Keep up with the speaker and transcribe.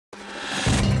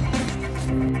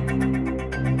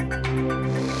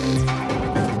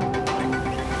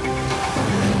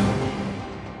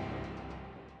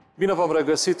Bine v-am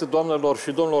regăsit, doamnelor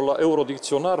și domnilor, la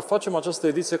Eurodicționar. Facem această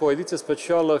ediție cu o ediție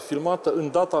specială filmată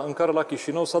în data în care la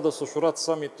Chișinău s-a desfășurat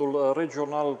summitul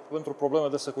regional pentru probleme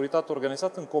de securitate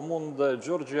organizat în comun de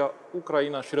Georgia,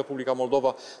 Ucraina și Republica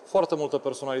Moldova. Foarte multe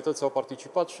personalități au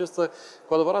participat și este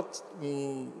cu adevărat,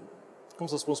 cum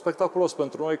să spun, spectaculos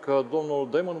pentru noi că domnul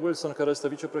Damon Wilson, care este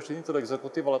vicepreședintele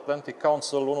executiv al Atlantic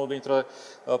Council, unul dintre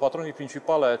patronii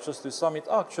principale ai acestui summit,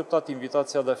 a acceptat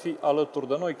invitația de a fi alături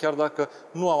de noi, chiar dacă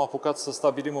nu am apucat să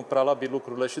stabilim în prealabil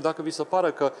lucrurile. Și dacă vi se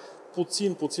pare că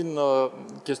puțin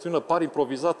chestiunile par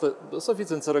improvizate, să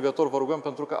fiți înțelegători, vă rugăm,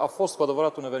 pentru că a fost cu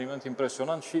adevărat un eveniment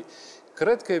impresionant și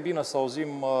cred că e bine să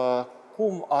auzim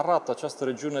cum arată această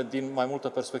regiune din mai multe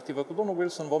perspective. Cu domnul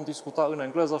Wilson vom discuta în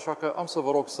engleză, așa că am să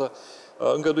vă rog să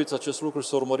îngăduiți acest lucru și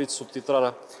să urmăriți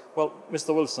subtitrarea. Well, Mr.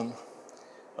 Wilson,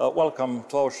 welcome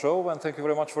to our show and thank you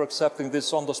very much for accepting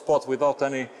this on the spot without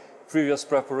any previous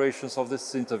preparations of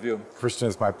this interview. Christian,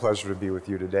 it's my pleasure to be with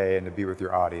you today and to be with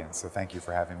your audience, so thank you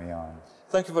for having me on.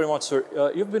 Thank you very much, sir.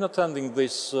 You've been attending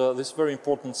this very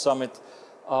important summit.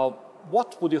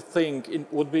 What would you think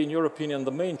would be, in your opinion,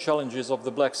 the main challenges of the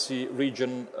Black Sea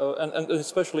region, and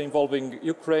especially involving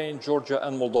Ukraine, Georgia,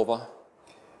 and Moldova?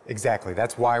 Exactly.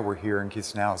 That's why we're here in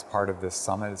Chisinau as part of this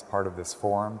summit, as part of this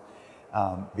forum,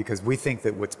 because we think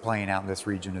that what's playing out in this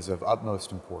region is of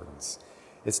utmost importance.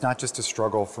 It's not just a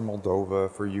struggle for Moldova,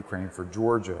 for Ukraine, for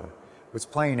Georgia. What's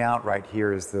playing out right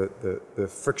here is the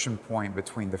friction point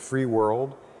between the free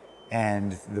world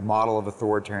and the model of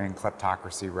authoritarian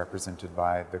kleptocracy represented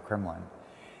by the Kremlin.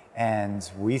 And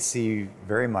we see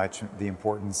very much the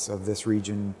importance of this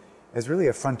region as really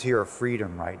a frontier of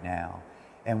freedom right now,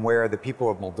 and where the people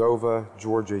of Moldova,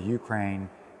 Georgia, Ukraine,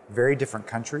 very different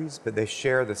countries, but they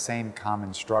share the same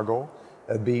common struggle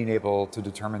of being able to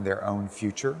determine their own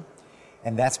future.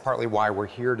 And that's partly why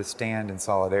we're here to stand in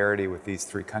solidarity with these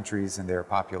three countries and their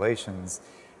populations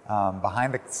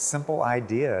behind the simple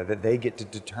idea that they get to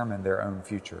determine their own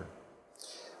future.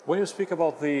 When you speak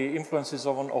about the influences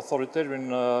of an authoritarian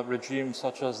regime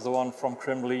such as the one from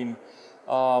Kremlin,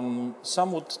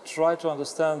 some would try to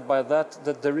understand by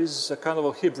that there is a kind of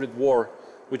a hybrid war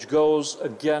which goes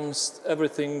against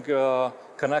everything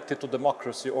connected to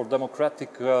democracy or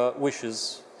democratic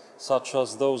wishes, such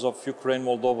as those of Ukraine,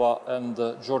 Moldova, and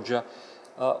Georgia.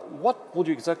 What would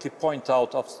you exactly point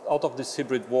out of this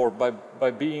hybrid war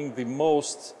by being the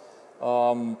most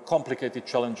complicated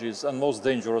challenges and most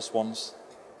dangerous ones?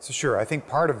 So sure, I think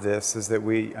part of this is that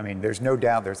there's no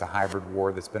doubt there's a hybrid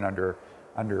war that's been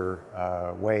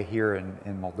way here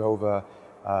in Moldova,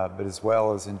 but as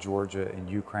well as in Georgia and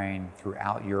Ukraine,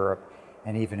 throughout Europe,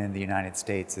 and even in the United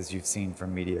States, as you've seen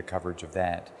from media coverage of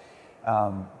that.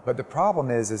 But the problem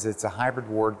is it's a hybrid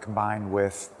war combined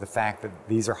with the fact that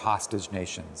these are hostage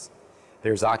nations.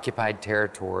 There's occupied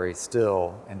territory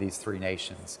still in these three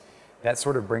nations. That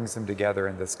sort of brings them together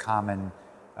in this common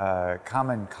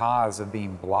cause of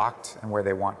being blocked and where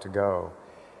they want to go.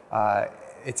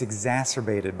 It's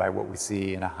exacerbated by what we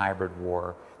see in a hybrid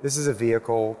war. This is a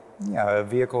vehicle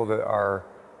that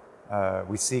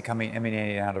we see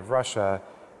emanating out of Russia,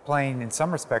 playing in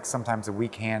some respects sometimes a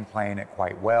weak hand, playing it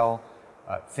quite well,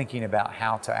 thinking about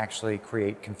how to actually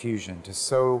create confusion,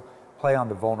 to play on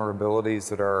the vulnerabilities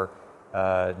that are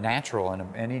natural in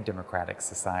any democratic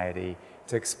society,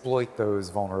 to exploit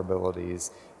those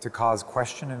vulnerabilities, to cause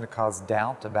question and to cause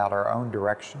doubt about our own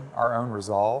direction, our own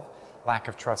resolve, lack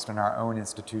of trust in our own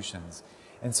institutions.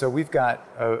 And so we've got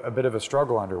a bit of a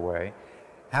struggle underway.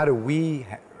 How do we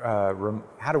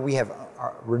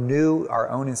renew our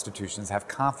own institutions, have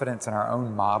confidence in our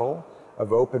own model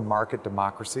of open market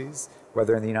democracies,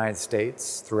 whether in the United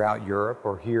States, throughout Europe,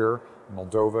 or here in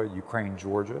Moldova, Ukraine,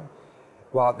 Georgia,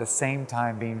 while at the same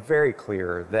time being very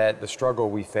clear that the struggle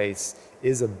we face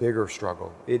is a bigger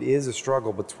struggle. It is a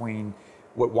struggle between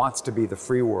what wants to be the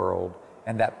free world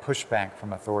and that pushback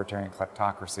from authoritarian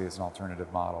kleptocracy as an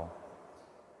alternative model.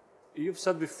 You've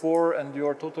said before, and you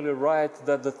are totally right,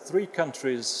 that the three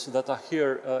countries that are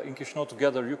here in Chișinău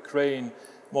together, Ukraine,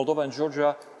 Moldova, and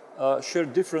Georgia, share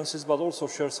differences but also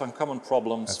share some common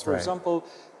problems. That's For right. example,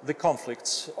 the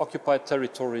conflicts, occupied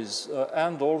territories,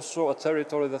 and also a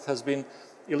territory that has been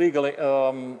illegally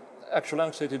actually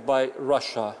annexated by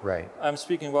Russia. Right. I'm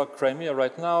speaking about Crimea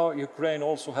right now. Ukraine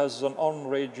also has an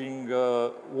on-raging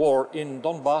war in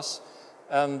Donbass,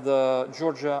 and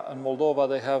Georgia and Moldova,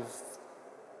 they have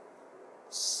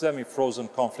semi-frozen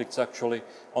conflicts actually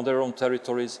on their own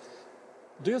territories.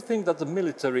 Do you think that the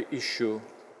military issue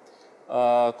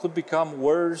could become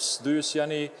worse? Do you see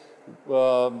any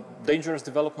dangerous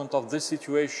development of this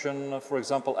situation, for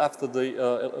example, after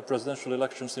the presidential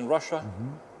elections in Russia? Mm-hmm.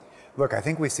 Look, I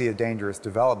think we see a dangerous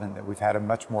development that we've had a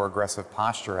much more aggressive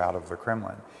posture out of the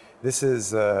Kremlin. This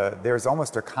is, there's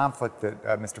almost a conflict that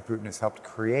Mr. Putin has helped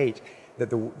create that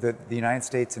the United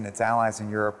States and its allies in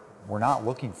Europe were not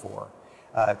looking for.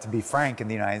 To be frank, in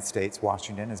the United States,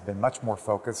 Washington has been much more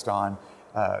focused on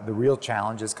the real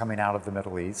challenges coming out of the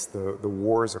Middle East, the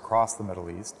wars across the Middle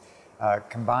East,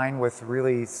 combined with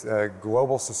really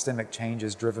global systemic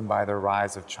changes driven by the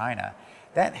rise of China.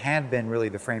 That had been really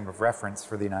the frame of reference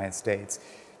for the United States.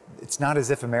 It's not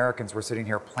as if Americans were sitting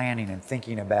here planning and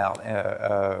thinking about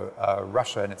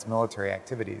Russia and its military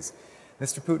activities.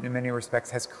 Mr. Putin, in many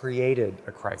respects, has created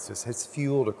a crisis, has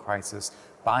fueled a crisis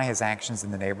by his actions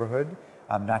in the neighborhood,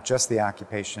 not just the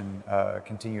occupation,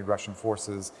 continued Russian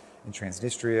forces in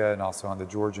Transnistria and also on the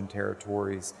Georgian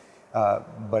territories,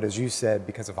 but as you said,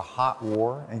 because of a hot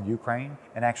war in Ukraine,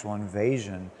 an actual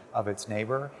invasion of its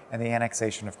neighbor, and the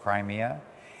annexation of Crimea,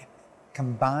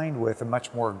 combined with a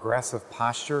much more aggressive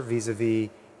posture vis-a-vis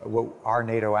our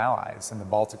NATO allies in the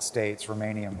Baltic states,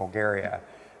 Romania and Bulgaria.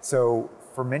 So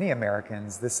for many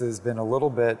Americans, this has been a little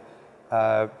bit,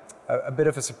 a bit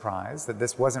of a surprise that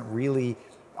this wasn't really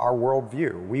our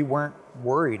worldview. We weren't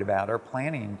worried about or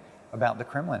planning about the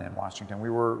Kremlin in Washington. We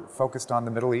were focused on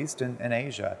the Middle East and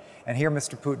Asia. And here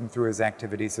Mr. Putin, through his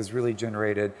activities, has really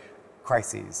generated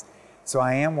crises. So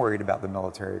I am worried about the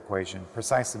military equation,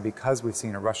 precisely because we've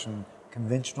seen a Russian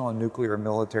conventional and nuclear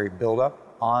military buildup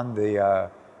on the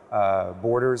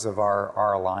borders of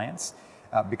our alliance,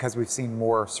 because we've seen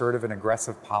more assertive and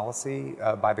aggressive policy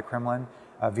by the Kremlin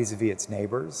vis-a-vis its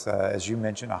neighbors. As you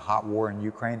mentioned, a hot war in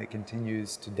Ukraine that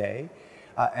continues today.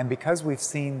 And because we've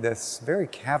seen this very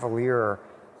cavalier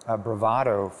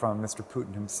bravado from Mr.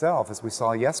 Putin himself, as we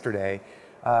saw yesterday,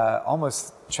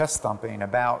 almost chest thumping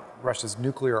about Russia's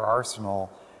nuclear arsenal,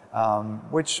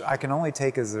 which I can only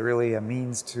take as really a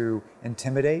means to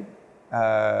intimidate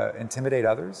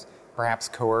others, perhaps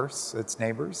coerce its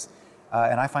neighbors.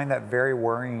 And I find that very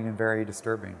worrying and very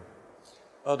disturbing.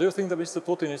 Do you think that Mr.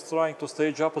 Putin is trying to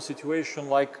stage up a situation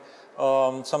like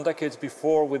some decades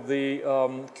before with the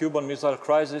Cuban Missile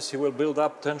Crisis? He will build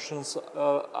up tensions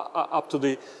up to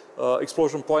the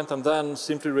explosion point and then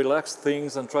simply relax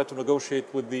things and try to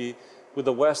negotiate with the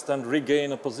West and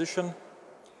regain a position?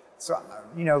 So,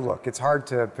 you know, look, it's hard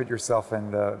to put yourself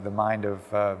in the mind of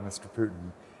Mr.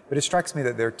 Putin, but it strikes me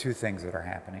that there are two things that are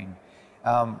happening.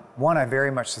 One, I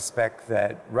very much suspect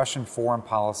that Russian foreign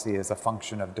policy is a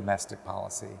function of domestic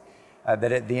policy.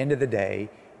 That at the end of the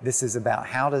day, this is about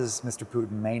how does Mr.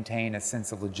 Putin maintain a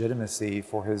sense of legitimacy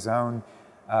for his own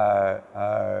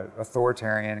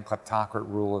authoritarian kleptocrat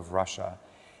rule of Russia.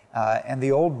 And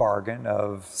the old bargain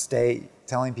of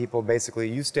telling people basically,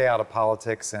 you stay out of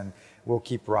politics and we'll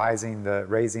keep raising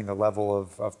the level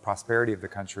of prosperity of the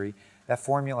country, that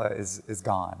formula is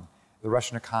gone. The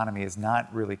Russian economy is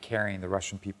not really carrying the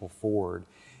Russian people forward.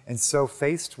 And so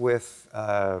faced with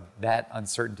that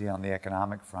uncertainty on the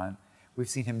economic front, we've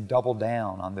seen him double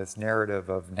down on this narrative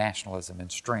of nationalism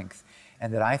and strength,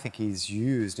 and that I think he's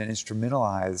used and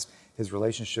instrumentalized his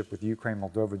relationship with Ukraine,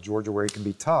 Moldova, Georgia, where he can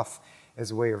be tough,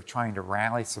 as a way of trying to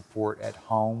rally support at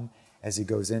home as he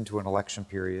goes into an election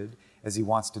period, as he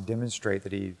wants to demonstrate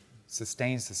that he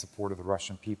sustains the support of the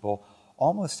Russian people,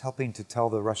 almost helping to tell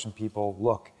the Russian people,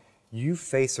 look, you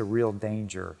face a real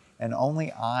danger, and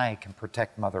only I can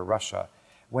protect Mother Russia.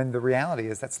 When the reality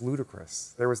is that's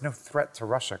ludicrous. There was no threat to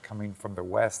Russia coming from the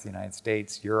West, the United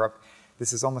States, Europe.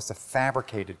 This is almost a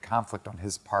fabricated conflict on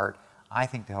his part, I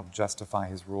think, to help justify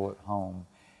his rule at home.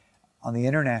 On the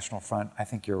international front, I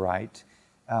think you're right.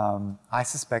 I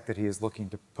suspect that he is looking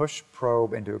to push,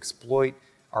 probe, and to exploit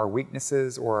our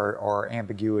weaknesses or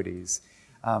ambiguities.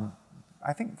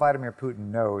 I think Vladimir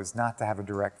Putin knows not to have a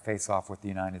direct face-off with the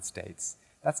United States.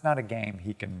 That's not a game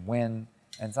he can win,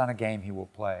 and it's not a game he will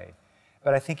play.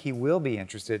 But I think he will be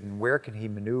interested in where can he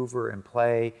maneuver and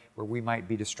play where we might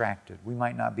be distracted. We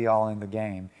might not be all in the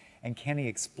game. And can he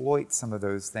exploit some of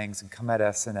those things and come at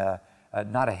us in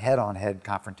not a head-on-head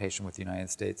confrontation with the United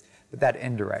States, but that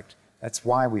indirect. That's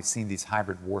why we've seen these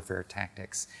hybrid warfare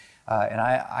tactics. And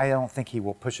I don't think he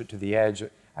will push it to the edge.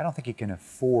 I don't think he can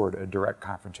afford a direct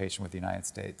confrontation with the United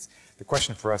States. The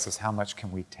question for us is how much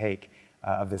can we take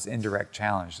of this indirect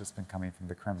challenge that's been coming from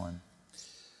the Kremlin?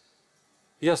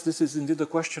 Yes, this is indeed the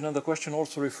question, and the question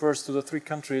also refers to the three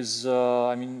countries,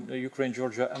 Ukraine,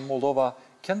 Georgia, and Moldova.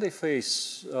 Can they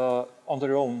face on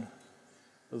their own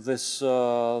this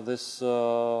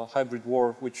hybrid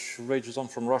war which rages on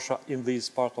from Russia in this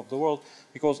part of the world?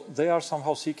 Because they are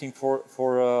somehow seeking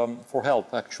for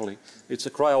help, actually. It's a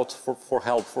cry out for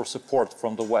help, for support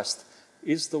from the West.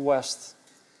 Is the West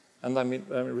and I'm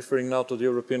referring now to the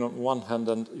European on one hand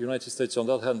and the United States on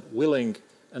the other hand, willing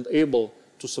and able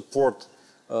to support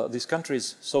these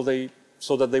countries so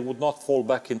that they would not fall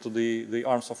back into the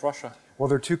arms of Russia? Well,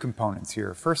 there are two components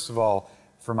here. First of all,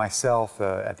 for myself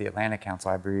at the Atlantic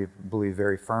Council, I believe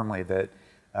very firmly that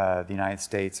the United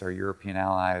States, our European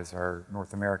allies, our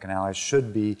North American allies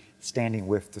should be standing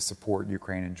with to support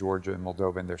Ukraine and Georgia and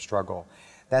Moldova in their struggle.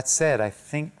 That said, I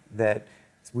think that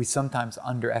we sometimes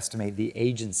underestimate the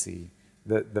agency,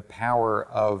 the power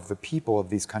of the people of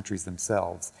these countries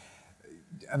themselves.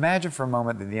 Imagine for a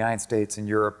moment that the United States and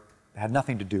Europe had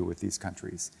nothing to do with these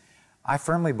countries. I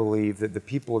firmly believe that the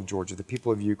people of Georgia, the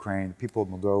people of Ukraine, the people of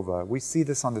Moldova, we see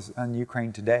this on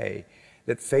Ukraine today,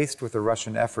 that faced with a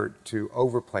Russian effort to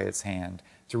overplay its hand,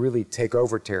 to really take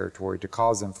over territory, to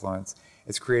cause influence,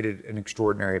 it's created an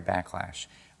extraordinary backlash.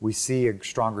 We see a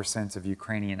stronger sense of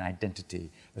Ukrainian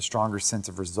identity, a stronger sense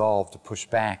of resolve to push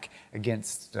back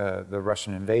against the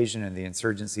Russian invasion and the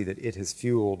insurgency that it has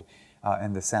fueled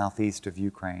in the southeast of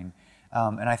Ukraine.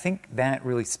 And I think that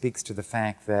really speaks to the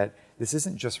fact that this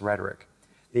isn't just rhetoric.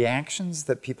 The actions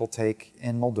that people take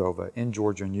in Moldova, in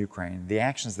Georgia, and Ukraine, the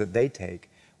actions that they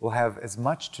take will have as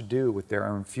much to do with their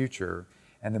own future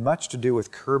and as much to do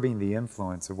with curbing the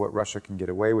influence of what Russia can get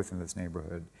away with in this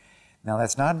neighborhood. Now,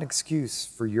 that's not an excuse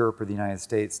for Europe or the United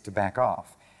States to back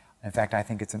off. In fact, I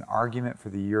think it's an argument for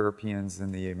the Europeans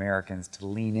and the Americans to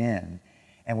lean in,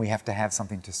 and we have to have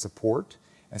something to support.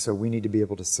 And so we need to be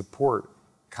able to support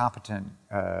competent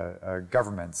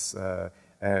governments,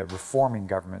 reforming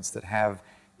governments that have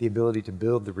the ability to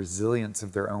build the resilience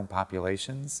of their own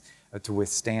populations to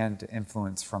withstand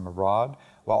influence from abroad,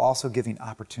 while also giving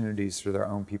opportunities for their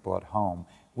own people at home.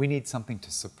 We need something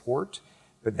to support,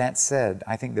 but that said,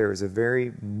 I think there is a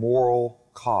very moral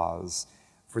cause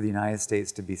for the United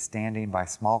States to be standing by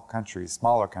smaller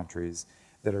countries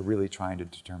that are really trying to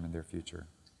determine their future.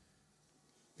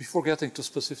 Before getting to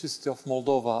specificity of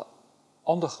Moldova,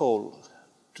 on the whole,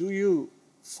 do you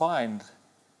find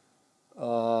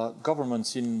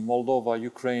governments in Moldova,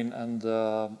 Ukraine, and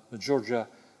Georgia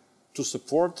to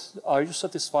support? Are you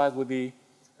satisfied with the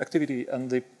activity and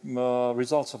the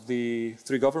results of the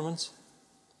three governments?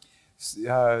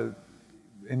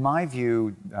 In my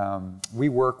view, we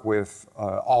work with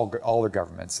all the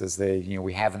governments as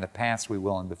we have in the past, we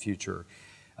will in the future.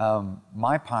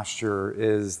 My posture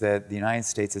is that the United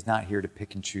States is not here to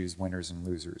pick and choose winners and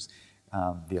losers.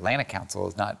 The Atlantic Council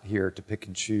is not here to pick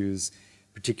and choose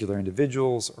particular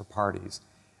individuals or parties.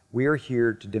 We are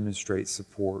here to demonstrate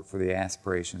support for the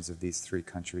aspirations of these three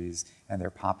countries and their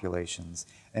populations.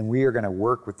 And we are going to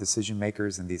work with decision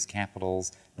makers in these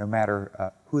capitals, no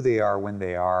matter who they are, when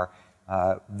they are.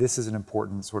 This is an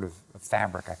important sort of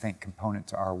fabric, I think, component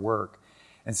to our work.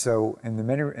 And so in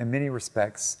many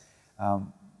respects,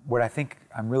 what I think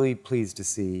I'm really pleased to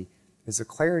see is a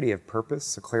clarity of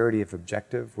purpose, a clarity of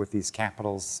objective, with these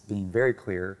capitals being very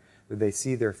clear that they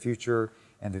see their future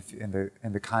in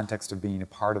the context of being a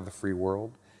part of the free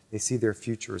world. They see their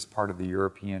future as part of the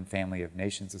European family of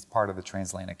nations, as part of the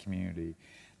transatlantic community.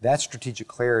 That strategic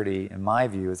clarity, in my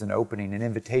view, is an opening, an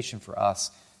invitation for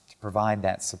us to provide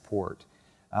that support.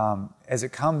 As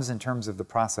it comes in terms of the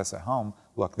process at home,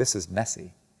 look, this is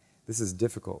messy. This is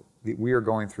difficult. We are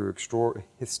going through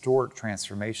historic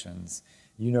transformations.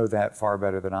 You know that far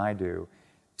better than I do.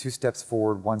 2 steps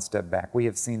forward, 1 step back. We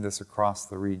have seen this across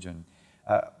the region.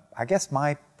 I guess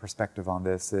my perspective on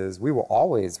this is we will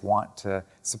always want to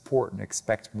support and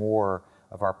expect more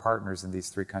of our partners in these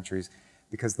three countries,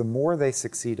 because the more they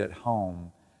succeed at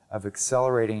home of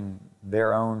accelerating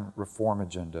their own reform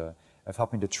agenda, of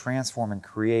helping to transform and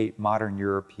create modern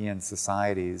European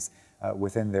societies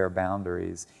within their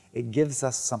boundaries, it gives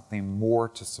us something more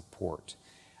to support.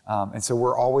 And so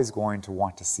we're always going to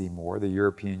want to see more. The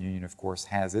European Union, of course,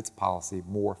 has its policy,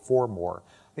 more for more.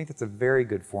 I think that's a very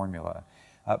good formula.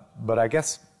 But I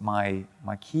guess my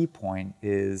key point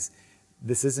is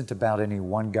this isn't about any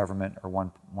one government or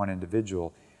one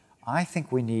individual. I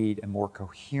think we need a more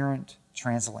coherent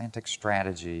transatlantic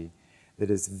strategy that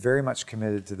is very much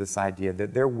committed to this idea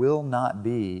that there will not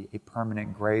be a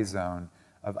permanent gray zone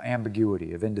of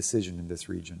ambiguity, of indecision in this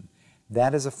region.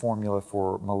 That is a formula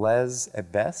for malaise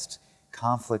at best,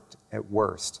 conflict at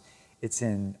worst. It's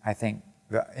in, I think,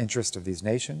 the interest of these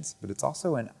nations, but it's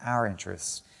also in our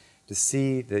interests to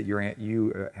see that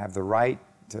you have the right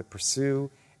to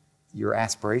pursue your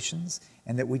aspirations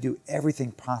and that we do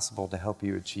everything possible to help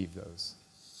you achieve those.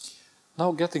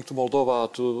 Now getting to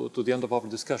Moldova, to the end of our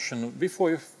discussion, before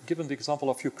you've given the example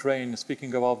of Ukraine,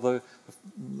 speaking about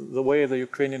the way the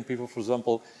Ukrainian people, for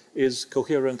example, is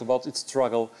coherent about its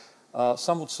struggle,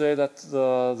 Some would say that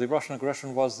the Russian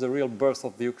aggression was the real birth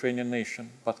of the Ukrainian nation.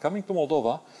 But coming to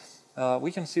Moldova,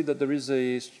 we can see that there is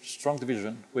a strong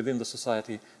division within the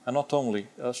society, and not only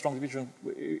a strong division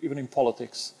even in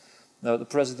politics. The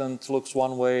president looks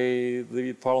one way,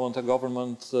 the parliament and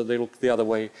government, they look the other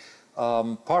way.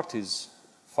 Parties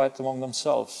fight among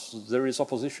themselves. There is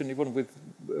opposition even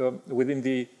within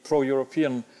the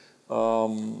pro-European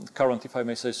current, if I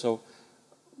may say so.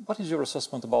 What is your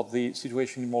assessment about the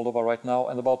situation in Moldova right now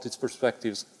and about its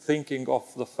perspectives, thinking of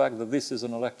the fact that this is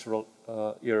an electoral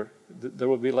year? There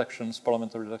will be elections,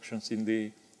 parliamentary elections in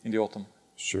the autumn.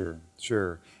 Sure,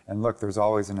 sure. And look, there's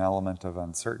always an element of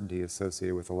uncertainty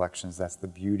associated with elections. That's the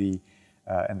beauty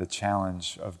and the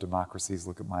challenge of democracies.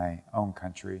 Look at my own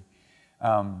country.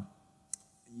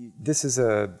 This is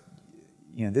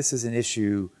an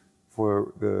issue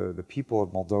for the people of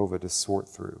Moldova to sort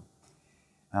through.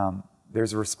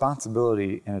 There's a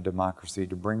responsibility in a democracy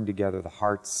to bring together the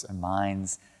hearts and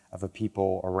minds of a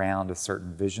people around a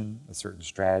certain vision, a certain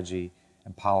strategy,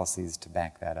 and policies to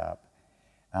back that up.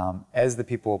 As the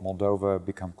people of Moldova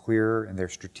become clearer in their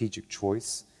strategic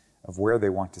choice of where they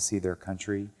want to see their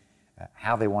country,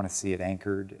 how they want to see it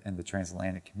anchored in the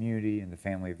transatlantic community and the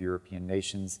family of European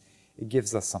nations, it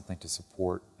gives us something to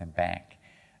support and back.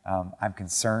 I'm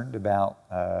concerned about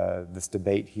this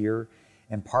debate here,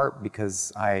 in part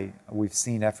because we've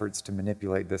seen efforts to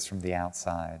manipulate this from the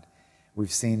outside.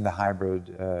 We've seen the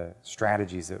hybrid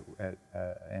strategies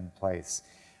in place.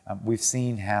 We've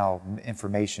seen how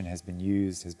information has been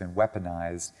used, has been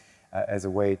weaponized as a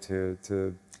way to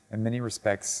in many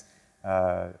respects,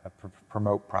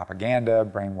 promote propaganda,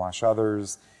 brainwash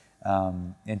others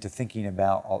into thinking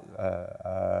about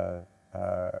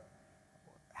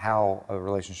how a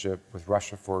relationship with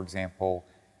Russia, for example,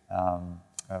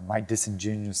 might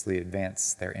disingenuously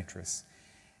advance their interests.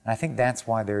 And I think that's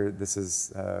why this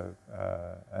is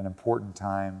an important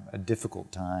time, a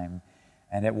difficult time,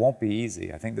 and it won't be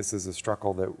easy. I think this is a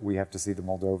struggle that we have to see the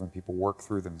Moldovan people work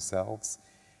through themselves.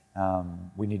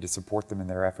 We need to support them in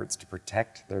their efforts to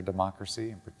protect their democracy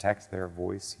and protect their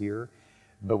voice here.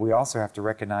 But we also have to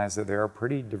recognize that there are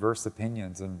pretty diverse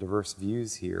opinions and diverse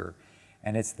views here.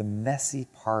 And it's the messy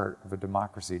part of a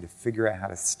democracy to figure out how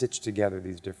to stitch together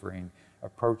these differing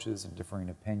approaches and differing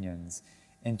opinions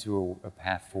into a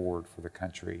path forward for the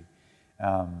country.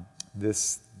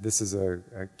 This is a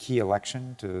key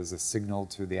election as a signal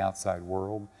to the outside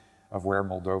world of where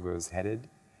Moldova is headed.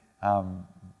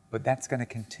 But that's going to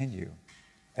continue.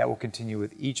 That will continue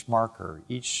with each marker,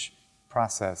 each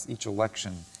process, each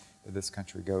election that this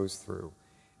country goes through.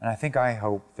 And I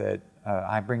hope that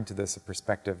I bring to this a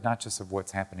perspective not just of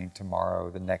what's happening tomorrow,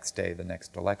 the next day, the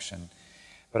next election,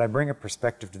 but I bring a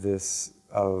perspective to this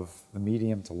of the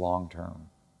medium to long term.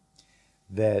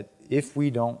 That if we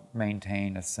don't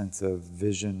maintain a sense of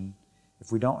vision,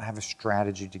 if we don't have a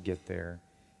strategy to get there,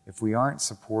 if we aren't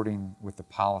supporting with the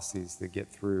policies that get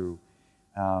through,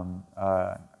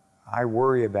 I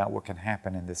worry about what can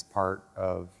happen in this part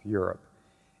of Europe.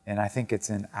 And I think it's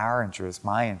in our interest,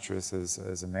 my interest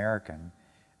as American,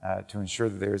 to ensure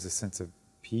that there is a sense of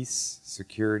peace,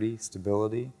 security,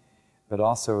 stability, but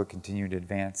also a continued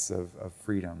advance of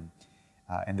freedom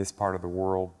in this part of the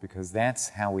world, because that's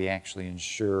how we actually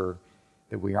ensure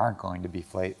that we aren't going to be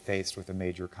faced with a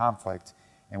major conflict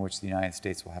in which the United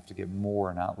States will have to get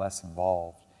more, not less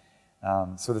involved.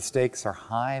 So the stakes are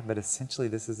high, but essentially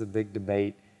this is a big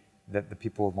debate that the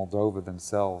people of Moldova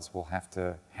themselves will have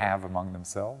to have among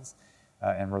themselves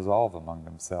and resolve among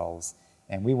themselves.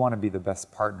 And we want to be the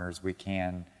best partners we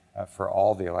can for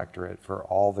all the electorate, for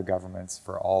all the governments,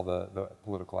 for all the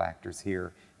political actors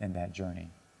here in that journey.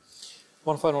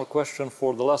 One final question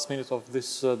for the last minute of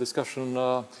this discussion.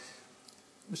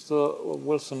 Mr.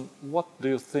 Wilson, what do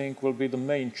you think will be the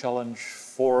main challenge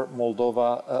for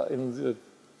Moldova in the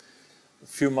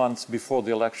few months before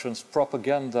the elections?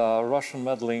 Propaganda, Russian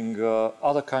meddling,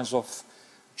 other kinds of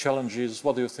challenges.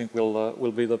 What do you think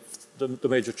will be the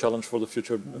major challenge for the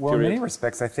future Well, period? in many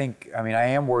respects, I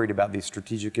am worried about these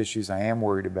strategic issues. I am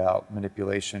worried about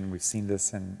manipulation. We've seen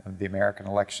this in the American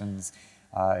elections.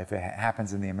 If it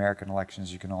happens in the American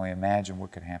elections, you can only imagine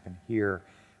what could happen here,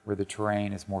 where the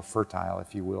terrain is more fertile,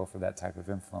 if you will, for that type of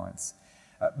influence.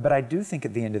 But I do think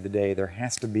at the end of the day,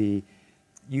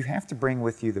 you have to bring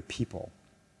with you the people.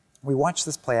 We watched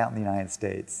this play out in the United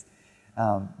States.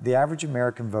 The average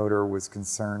American voter was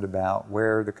concerned about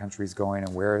where the country's going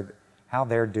and how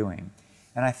they're doing.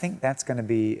 And I think that's going to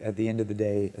be, at the end of the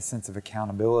day, a sense of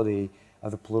accountability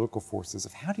of the political forces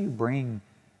of how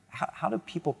do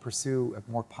people pursue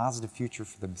a more positive future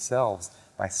for themselves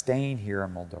by staying here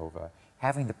in Moldova,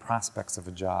 having the prospects of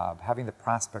a job, having the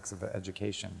prospects of an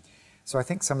education. So I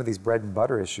think some of these bread and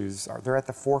butter issues they're at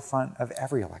the forefront of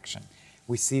every election.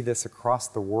 We see this across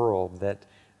the world that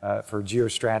for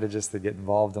geostrategists that get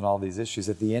involved in all these issues,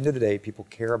 at the end of the day, people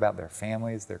care about their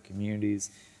families, their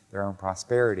communities, their own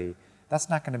prosperity. That's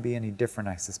not going to be any different,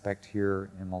 I suspect, here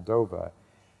in Moldova.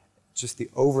 Just the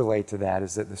overlay to that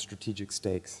is that the strategic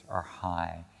stakes are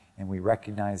high, and we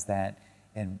recognize that,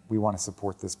 and we want to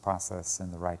support this process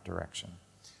in the right direction.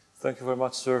 Thank you very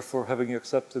much, sir, for having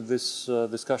accepted this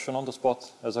discussion on the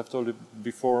spot, as I've told you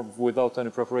before, without any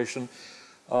preparation.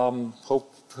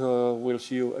 Hope we'll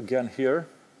see you again here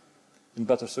in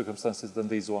better circumstances than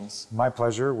these ones. My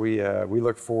pleasure. We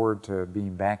look forward to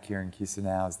being back here in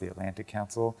Chisinau as the Atlantic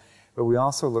Council, but we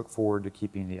also look forward to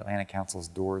keeping the Atlantic Council's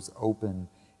doors open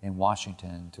in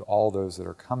Washington to all those that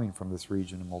are coming from this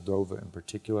region, in Moldova in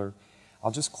particular.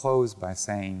 I'll just close by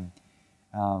saying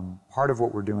part of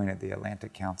what we're doing at the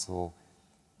Atlantic Council,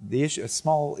 a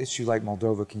small issue like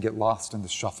Moldova can get lost in the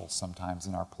shuffle sometimes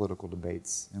in our political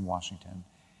debates in Washington.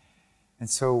 And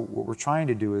so what we're trying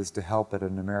to do is to help at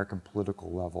an American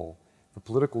political level for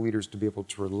political leaders to be able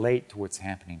to relate to what's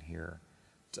happening here,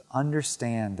 to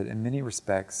understand that in many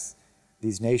respects,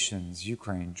 these nations,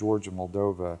 Ukraine, Georgia,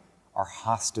 Moldova, are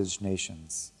hostage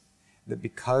nations. That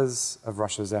because of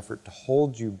Russia's effort to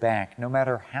hold you back, no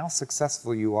matter how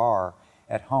successful you are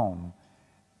at home,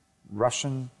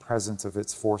 Russian presence of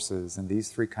its forces in these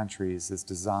three countries is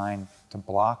designed to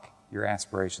block your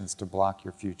aspirations, to block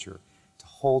your future, to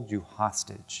hold you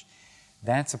hostage.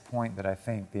 That's a point that I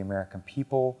think the American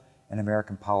people and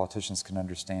American politicians can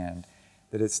understand,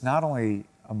 that it's not only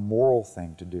a moral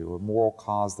thing to do, a moral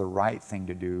cause, the right thing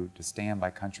to do, to stand by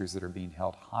countries that are being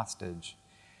held hostage.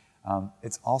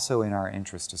 It's also in our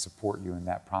interest to support you in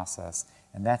that process,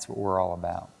 and that's what we're all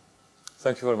about.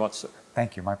 Thank you very much, sir.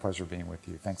 Thank you. My pleasure being with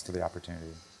you. Thanks for the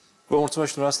opportunity. Vă mulțumesc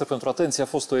și dumneavoastră pentru atenție. A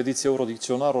fost o ediție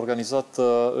Eurodicționar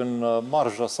organizată în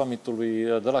marja summitului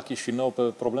de la Chișinău pe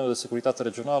probleme de securitate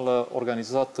regională,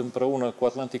 organizat împreună cu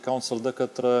Atlantic Council de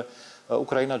către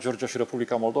Ucraina, Georgia și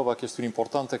Republica Moldova. Chestiuni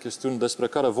importante, chestiuni despre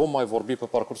care vom mai vorbi pe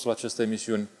parcursul acestei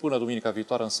emisiuni. Până duminica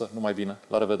viitoare, însă, numai bine.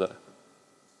 La revedere!